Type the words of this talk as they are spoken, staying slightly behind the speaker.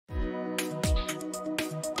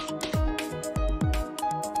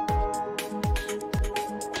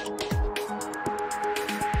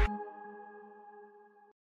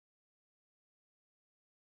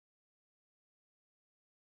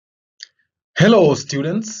Hello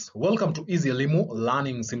students, welcome to Easy Elimu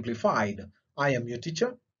Learning Simplified. I am your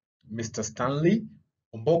teacher, Mr. Stanley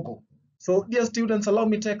Ombogo. So dear students, allow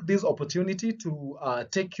me take this opportunity to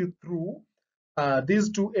take you through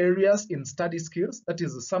these two areas in study skills, that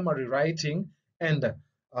is summary writing and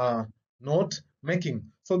note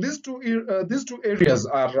making. So these two areas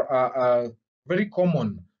are very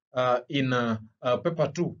common in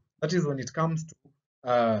paper 2, that is when it comes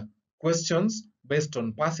to questions based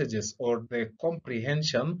on passages or the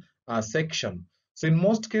comprehension section. So in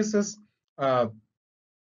most cases, uh,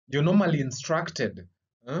 you're normally instructed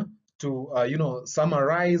to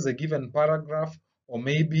summarize a given paragraph, or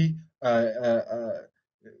maybe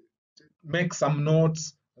make some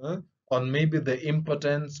notes on maybe the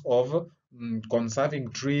importance of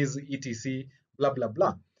conserving trees, etc. Blah blah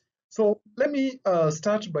blah. So let me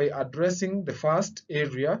start by addressing the first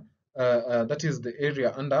area, that is the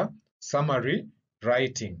area under summary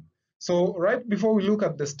writing. So right before we look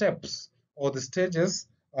at the steps or the stages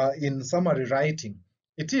in summary writing,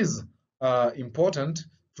 it is important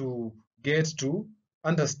to get to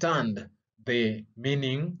understand the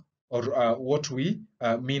meaning or what we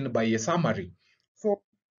mean by a summary. So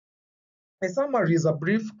a summary is a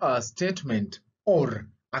brief statement or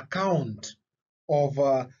account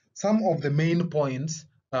of some of the main points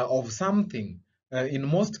of something. In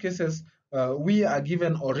most cases, we are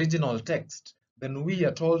given original text, then we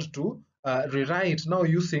are told to rewrite now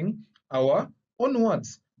using our own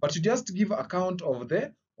words, but to just give account of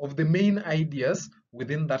the main ideas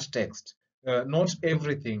within that text. Not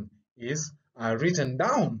everything is written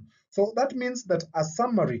down. So that means that a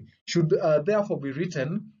summary should therefore be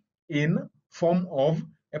written in form of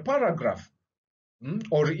a paragraph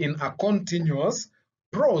or in a continuous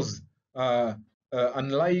prose,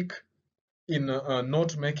 unlike in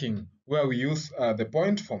note making where we use the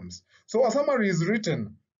point forms. So a summary is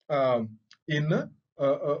written in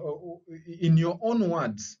in your own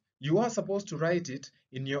words. You are supposed to write it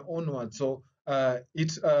in your own words. So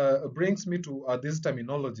it brings me to this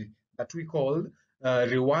terminology that we call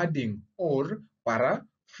rewording or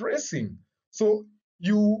paraphrasing. So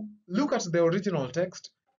you look at the original text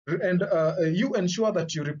and you ensure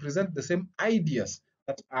that you represent the same ideas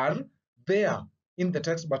that are there in the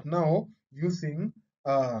text, but now using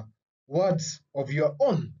words of your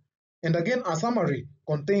own. And again, a summary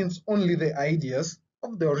contains only the ideas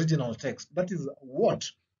of the original text. That is what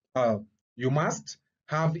uh, you must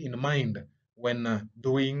have in mind when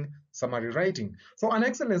doing summary writing. So an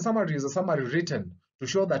excellent summary is a summary written to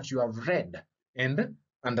show that you have read and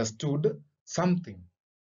understood something.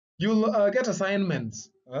 You'll get assignments,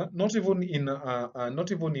 not even in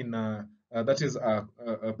that is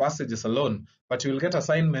passages alone, but you'll get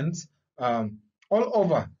assignments all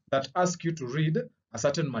over that ask you to read a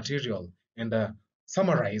certain material and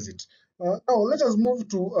summarize it. Now let us move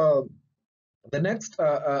to the next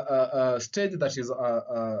stage that is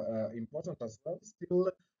important as well,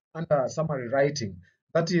 still under summary writing.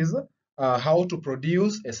 That is how to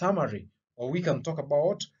produce a summary, or we can talk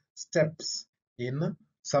about steps in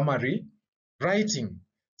summary writing.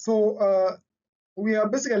 So we are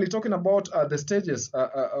basically talking about the stages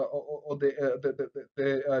or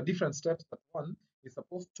the different steps that one is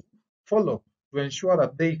supposed to follow to ensure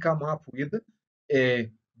that they come up with a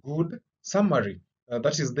good summary.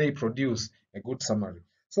 That is, they produce a good summary.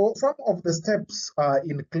 So some of the steps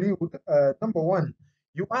include number one,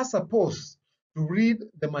 you are supposed to read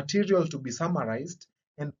the material to be summarized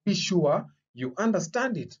and be sure you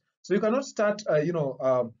understand it. So you cannot start,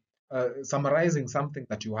 summarizing something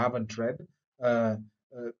that you haven't read. Uh,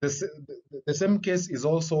 the same case is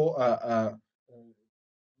also,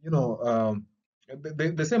 you know,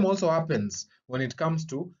 the same also happens when it comes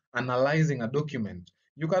to analyzing a document.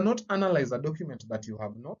 You cannot analyze a document that you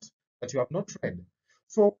have not read.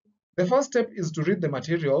 So the first step is to read the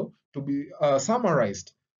material to be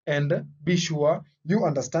summarized and be sure you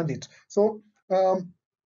understand it. So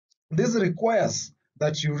this requires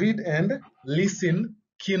that you read and listen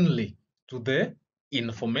keenly to the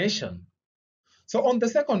information. So on the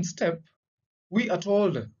second step, we are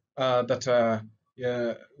told that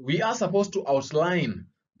we are supposed to outline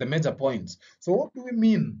the major points. So what do we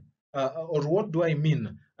mean, or what do I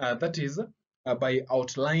mean? That is by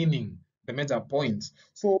outlining the major points.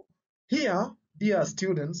 So here, dear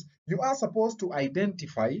students, you are supposed to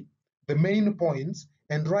identify the main points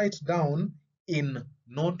and write down in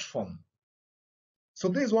note form. So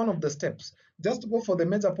this is one of the steps. Just go for the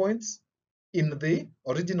major points in the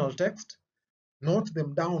original text, note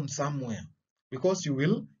them down somewhere, because you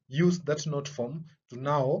will use that note form to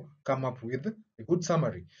now come up with a good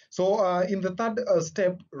summary. So in the third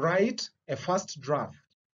step, write a first draft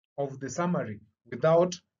of the summary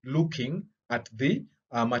without looking at the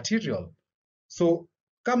material. So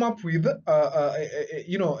come up with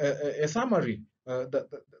a summary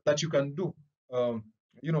that you can do,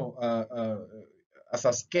 you know, as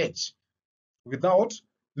a sketch without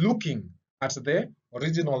looking at the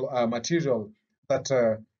original material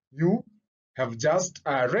that you have just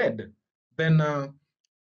read. Then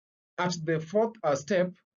at the fourth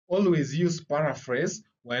step, always use paraphrase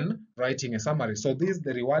when writing a summary. So this is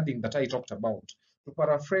the rewarding that I talked about. To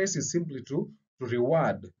paraphrase is simply to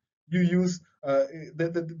reward. You use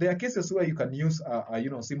there are cases where you can use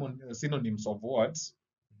synonyms of words.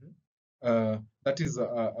 That is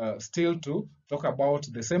still to talk about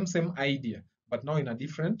the same idea, but now in a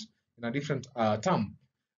different term.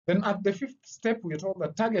 Then at the fifth step, we are told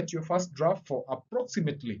that target your first draft for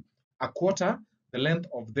approximately a quarter the length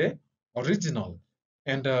of the original.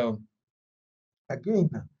 And again,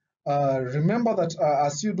 remember that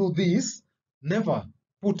as you do this, never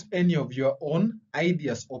put any of your own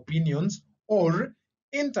ideas, opinions, or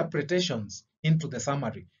interpretations into the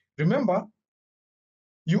summary. Remember,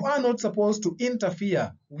 you are not supposed to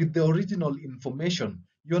interfere with the original information.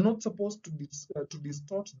 You're not supposed to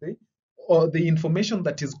distort the information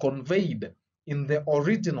that is conveyed in the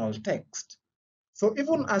original text. So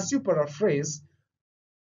even as you paraphrase,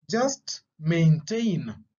 just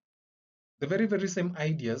maintain the very same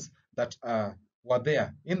ideas that were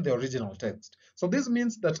there in the original text. So this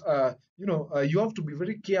means that you have to be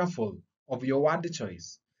very careful of your word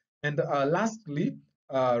choice. And lastly,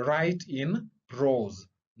 write in prose,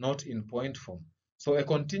 not in point form. So a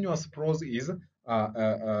continuous prose is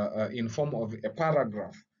in form of a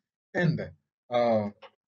paragraph. And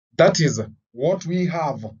that is what we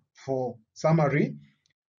have for summary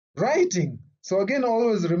writing. So again,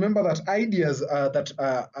 always remember that ideas that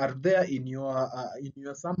are there in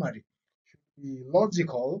your summary should be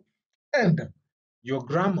logical, and your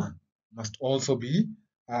grammar must also be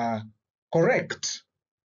correct.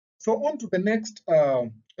 So on to the next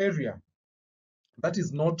area, that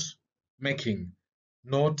is note making.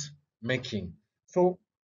 Note making. So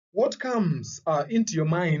what comes into your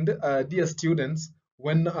mind, dear students,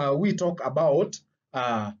 when we talk about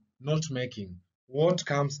note making? What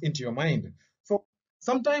comes into your mind? So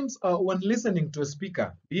sometimes when listening to a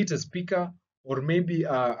speaker, be it a speaker or maybe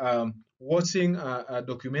watching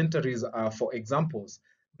documentaries, for examples,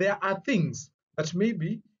 there are things that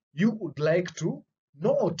maybe you would like to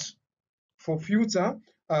note for future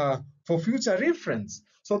reference.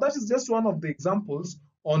 So that is just one of the examples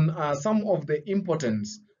on some of the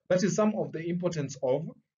importance. That is some of the importance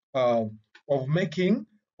uh, of making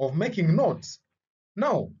notes.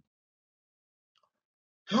 Now,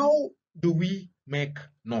 how do we make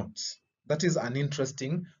notes? That is an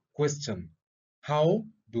interesting question. How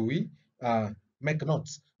do we make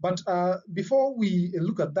notes? But before we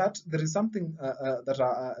look at that, there is something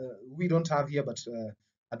that we don't have here, but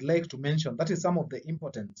I'd like to mention. That is some of the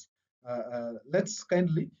importance. Let's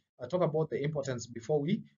kindly talk about the importance before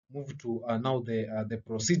we move to now the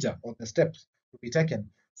procedure or the steps to be taken.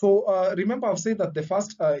 So remember, I've said that the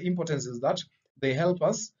first importance is that they help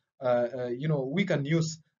us. We can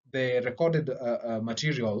use the recorded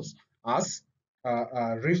materials as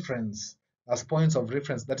reference, as points of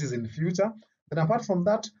reference, that is in future. Then apart from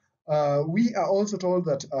that, we are also told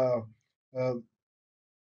that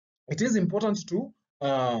it is important to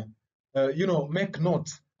make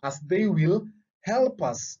notes, as they will help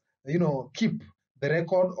us keep the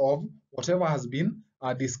record of whatever has been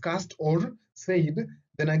discussed or said.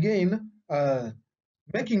 Then again,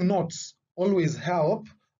 making notes always help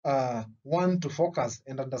one to focus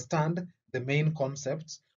and understand the main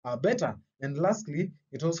concepts better. And lastly,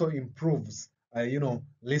 it also improves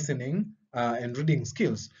listening and reading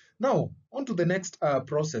skills. Now, on to the next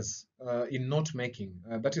process in note making.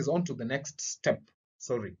 That is on to the next step.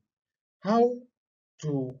 Sorry. How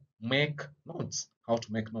to make notes. How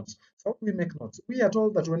to make notes. So how do we make notes? We are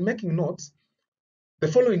told that when making notes, the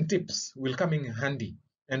following tips will come in handy.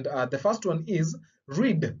 And the first one is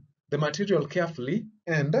read the material carefully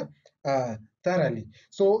and thoroughly.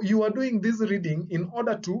 So you are doing this reading in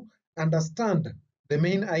order to understand the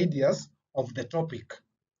main ideas of the topic.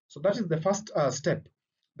 So that is the first step.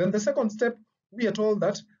 Then the second step, we are told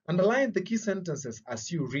that underline the key sentences as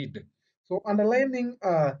you read. So underlining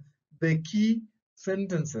the key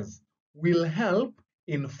sentences will help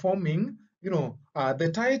in forming,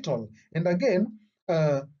 the title. And again,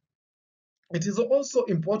 it is also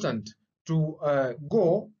important to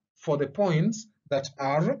go for the points that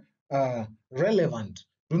are relevant.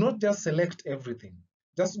 Do not just select everything.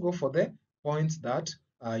 Just go for the points that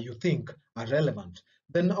you think are relevant.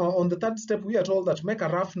 Then on the third step, we are told that make a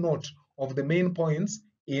rough note of the main points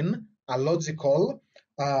in a logical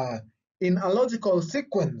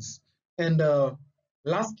sequence. And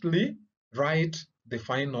lastly, write the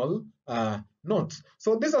final notes.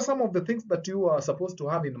 So these are some of the things that you are supposed to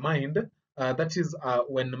have in mind, that is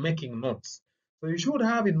when making notes. So you should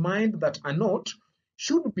have in mind that a note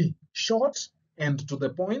should be short and to the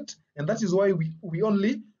point, and that is why we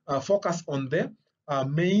only focus on the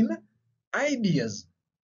main ideas.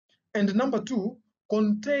 And number two,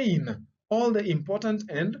 contain all the important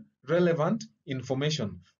and relevant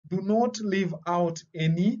information. Do not leave out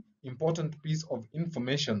any important piece of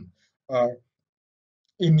information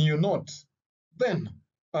in your notes. Then,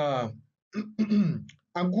 uh,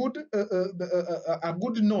 a good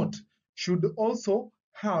note should also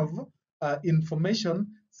have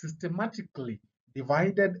information systematically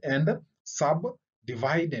divided and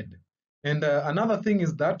subdivided. And another thing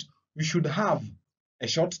is that we should have a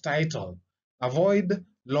short title. Avoid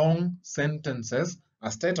long sentences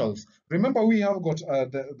as titles. Remember, we have got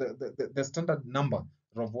the standard number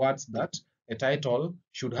of words that a title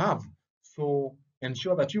should have. So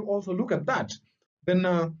ensure that you also look at that. Then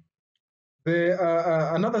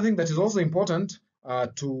another thing that is also important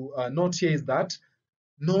to note here is that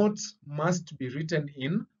notes must be written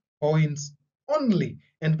in points only,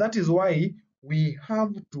 and that is why we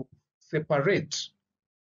have to separate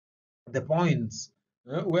the points,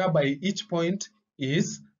 whereby each point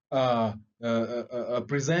is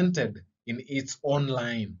presented in its own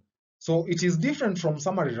line. So it is different from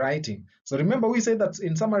summary writing. So remember, we said that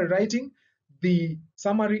in summary writing, the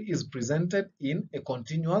summary is presented in a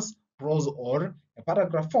continuous prose or a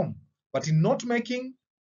paragraph form. But in note making,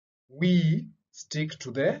 we stick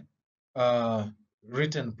to the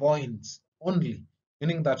written points only,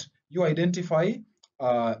 meaning that you identify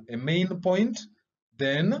a main point,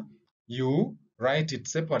 then you write it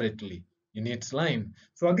separately in its line.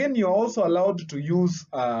 So again, you're also allowed to use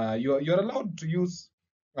you're allowed to use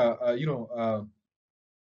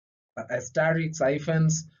asterisks,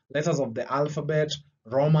 hyphens, letters of the alphabet,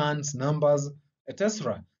 Romans, numbers,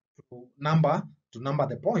 etc. to number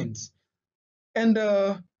the points. And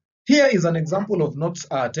here is an example of notes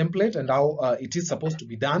template and how it is supposed to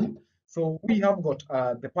be done. So we have got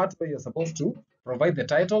the part where you're supposed to provide the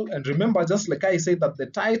title. And remember, just like I said, that the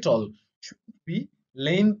title should be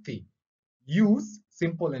lengthy. Use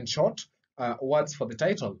simple and short words for the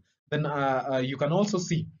title. Then you can also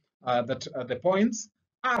see that the points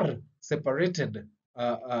are separated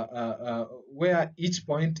where each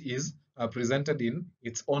point is presented in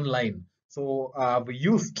its own line. So we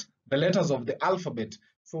used the letters of the alphabet.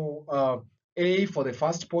 So A for the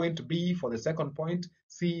first point, B for the second point,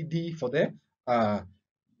 C, D for the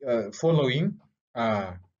following,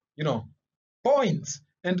 points.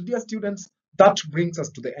 And dear students, that brings us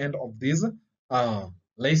to the end of this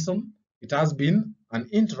lesson. It has been an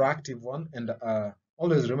interactive one, and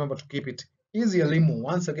always remember to keep it easy, Elimu.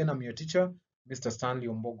 Once again, I'm your teacher, Mr. Stanley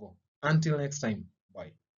Ombogo. Until next time,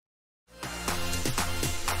 bye.